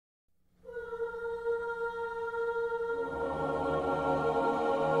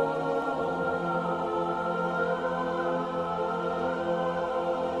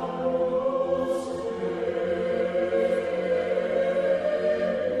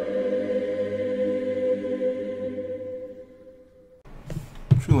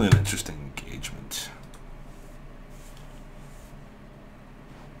Truly an interesting engagement.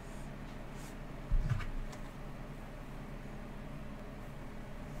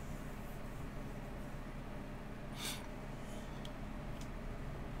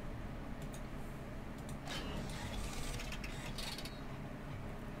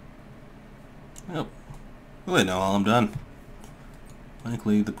 Yep. Really, now all I'm done.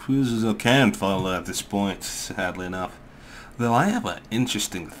 Likely the cruisers can follow at this point, sadly enough. Though I have an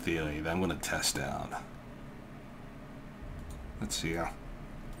interesting theory that I'm going to test out. Let's see here.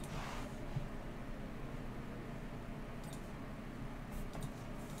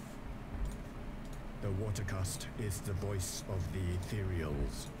 The watercast is the voice of the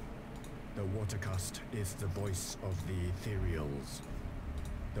ethereals. The watercast is the voice of the ethereals.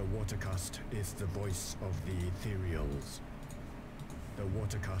 The watercast is the voice of the ethereals. The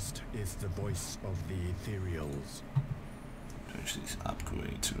watercast is the voice of the ethereals. Push these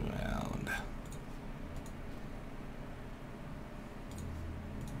upgrades around.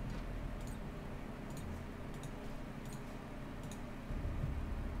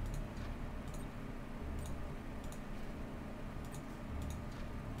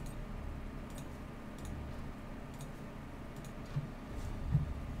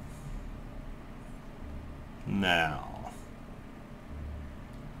 Now,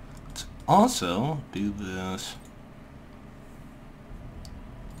 let's also do this.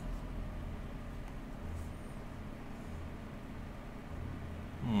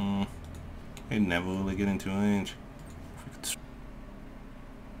 They never really get into range.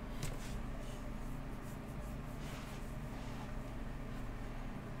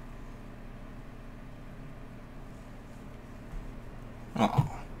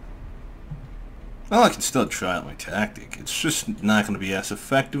 Oh. Well, I can still try out my tactic. It's just not going to be as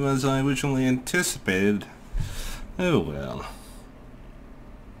effective as I originally anticipated. Oh well.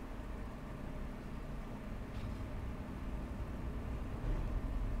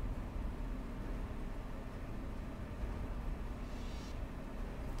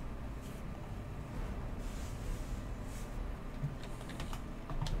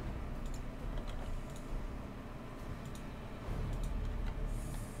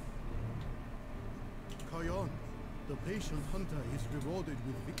 The patient hunter is rewarded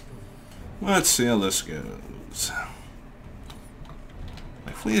with victory. Let's see how this goes.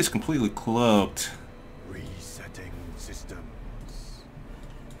 My fleet is completely cloaked. Resetting systems.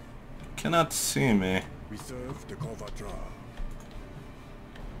 Cannot see me. We serve the Kovatra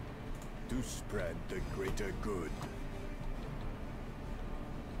to spread the greater good.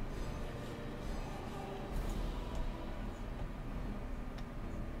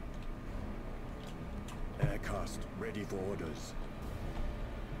 Aircast ready for orders.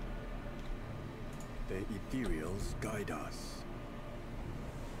 The ethereals guide us.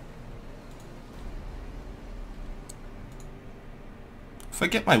 If I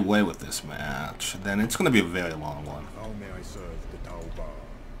get my way with this match, then it's going to be a very long one. How may I serve the Tauba?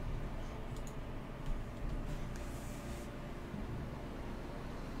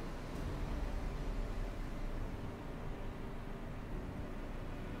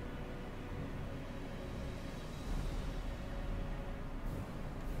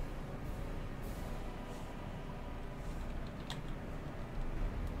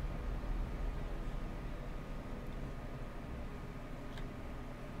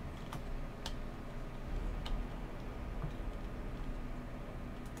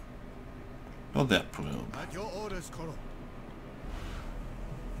 Build that probe. At your orders, Koro.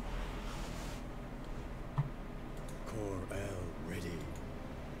 Kor-El ready.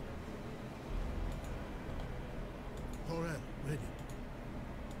 Kor-El ready.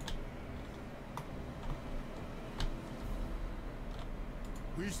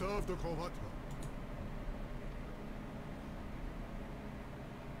 We serve the Kovatra.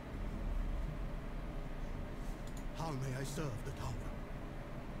 How may I serve the tower?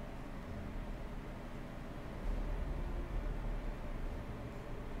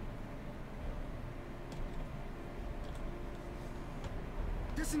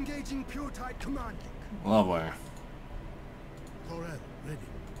 Disengaging pure tide command. Love wire. Kor-El ready.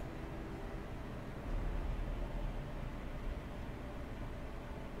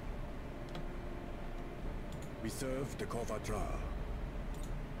 We serve the Kovatra.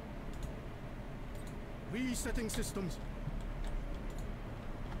 Resetting systems.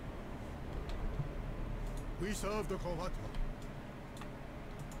 We serve the Kovatra.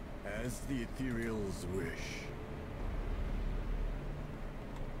 As the ethereals wish.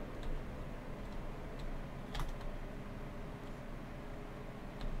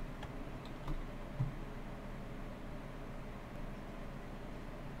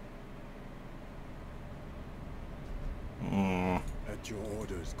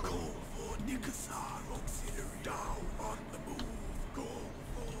 orders, call for Nikasar Auxiliary. Down on the move. Call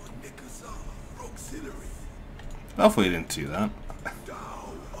for Nikasar Auxiliary. Hopefully he didn't see that.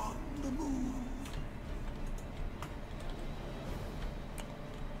 Down on the move.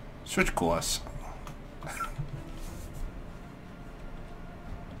 Switch course.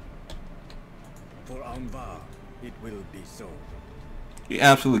 For Anvar, it will be so. He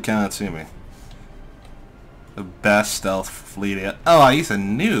absolutely cannot see me. The best stealth fleet yet. Oh, he's a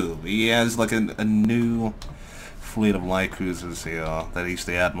noob. He has like a new fleet of light cruisers here that he's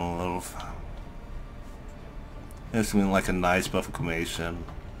the admiral of. It's been like a nice buff formation.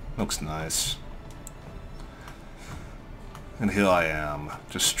 Looks nice. And here I am,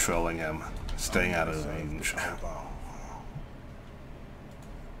 just trolling him, staying out of range.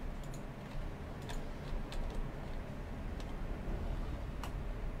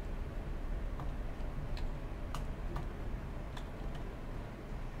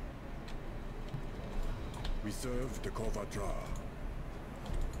 We serve the Kovadra.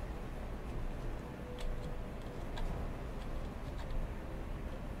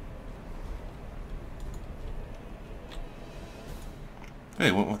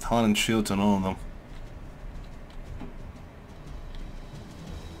 Hey, went with Hon and Shields on all of them.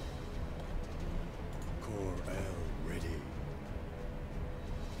 Core L ready.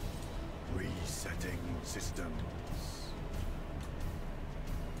 Resetting systems.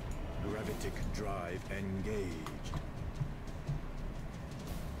 Gravitic drive engaged.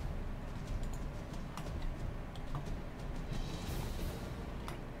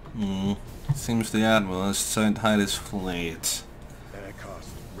 Seems the admiral has trying to hide his fleet. Aircast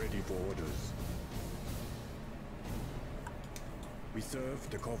ready for orders. We serve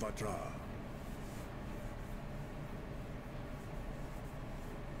the Kovadra.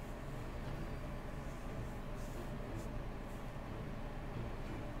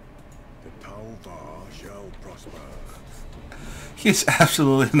 The Tauvar shall prosper. He has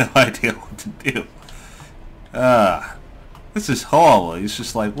absolutely no idea what to do. This is horrible. He's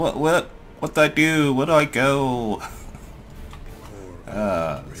just like, what do I do? Where do I go?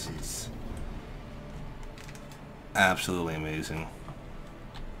 This is absolutely amazing.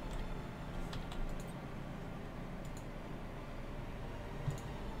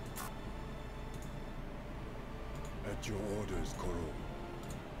 At your orders, Koro.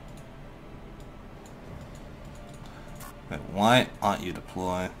 Wait, why aren't you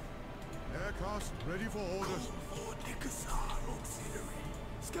deploying? Aircast ready for orders. For Nikasar Auxiliary.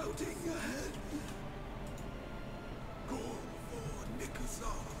 Scouting ahead. Call for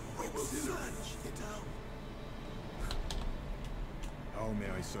Nikasar. We will search it out. How may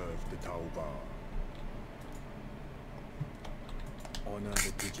I serve the Tauvar? Honor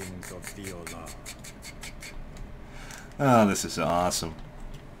the teachings of Theola. Oh, this is awesome.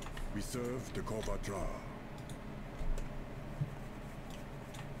 We serve the Kovadra.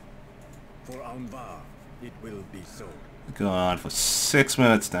 For Anvar, it will be so. Going on for 6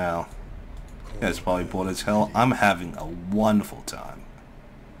 minutes now. You guys probably bored as hell. I'm having a wonderful time.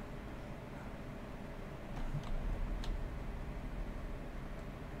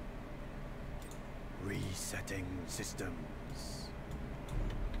 Resetting systems.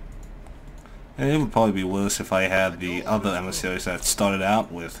 And it would probably be worse if I had the other emissaries that started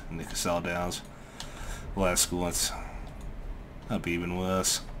out with Nikasal Downs last squads. That'd be even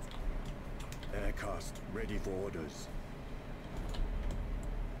worse. Aircast ready for orders.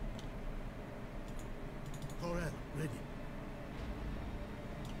 Corel ready.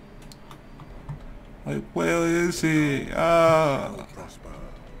 Like, where is he? Ah. Prosper.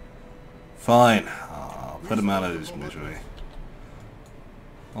 Fine. I'll put him out of his misery.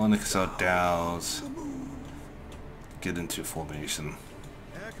 Nikasal Downs. Get into formation.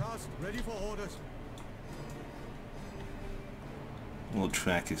 Aircast ready for orders. We'll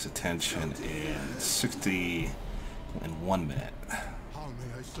track his attention in 60 in 1 minute. How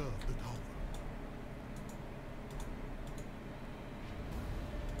may I serve the tower?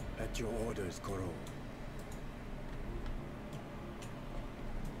 At your orders, Koro.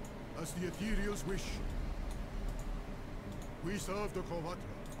 As the ethereals wish. We serve the Kovatra.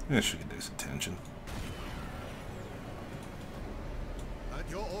 I should get his attention. At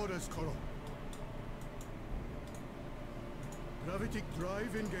your orders, Koro. Gravitic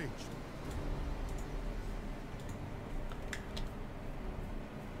drive engaged.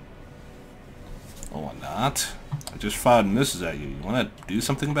 Or not. I just fired misses at you. You want to do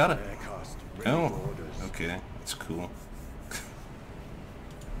something about it? Aircast ready Oh, for orders. okay. That's cool.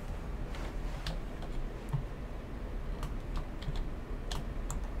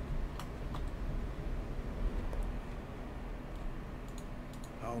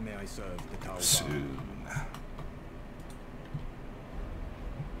 How may I serve the Tau Bar? Soon.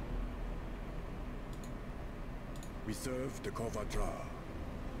 We serve the Kovadra.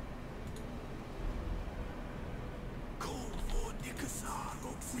 Call for Nikasar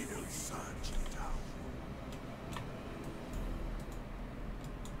of Fiddle Sergeant.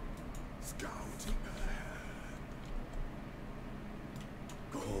 Scouting ahead.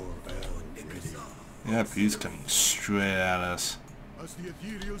 Call for Nikasar. Yep, he's coming straight at us. As the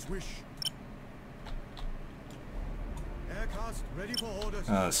Ethereals wish. Aircast ready for orders.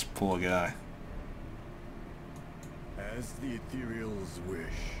 Oh, this poor guy. As the Ethereals wish.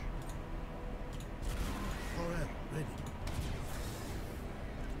 Corel ready.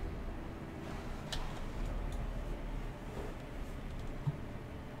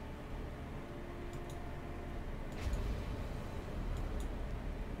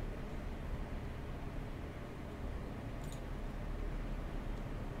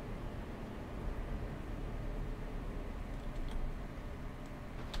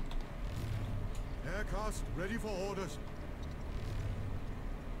 Aircast ready for orders.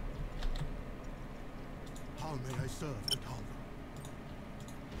 How may I serve the tower?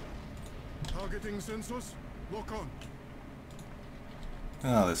 Targeting sensors, lock on.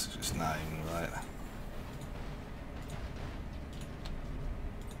 Oh, this is just not even right.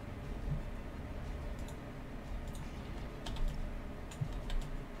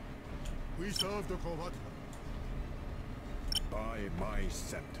 We serve the Kovatra. By my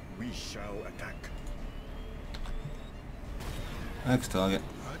sept, we shall attack. Next target.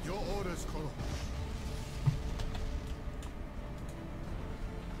 At your orders, Koro.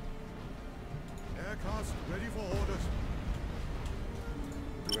 Aircast ready for orders.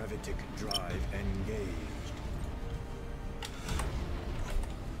 Gravitic drive engaged.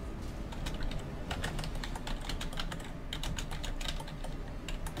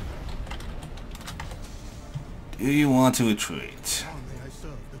 Do you want to retreat? How may I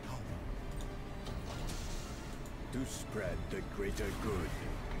serve the tower? To spread the greater good.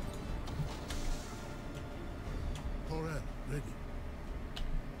 Corel ready.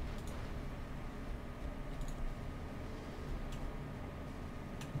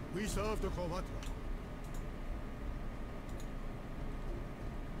 We serve the Kovatra.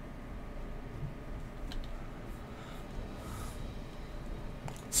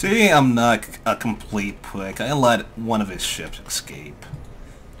 See, I'm not a complete prick. I let one of his ships escape.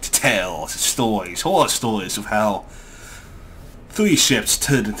 To tell stories, horror stories of how 3 ships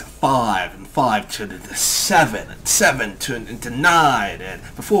turned into 5, and 5 turned into 7, and 7 turned into 9, and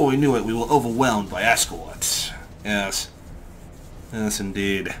before we knew it, we were overwhelmed by escorts. Yes. Yes,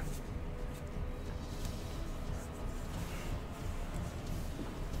 indeed.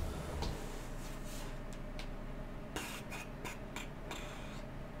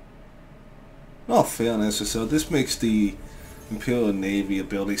 In all fairness, so this makes the Imperial Navy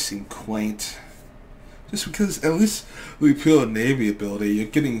ability seem quaint. Just because at least the Imperial Navy ability, you're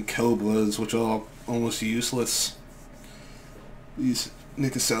getting Cobras, which are almost useless. These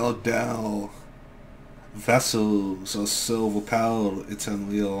Nikasal Dow vessels are so overpowered, it's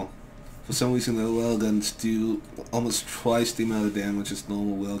unreal. For some reason, their railguns do almost twice the amount of damage as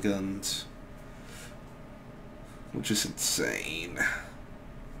normal railguns, which is insane.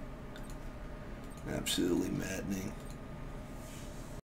 Absolutely maddening.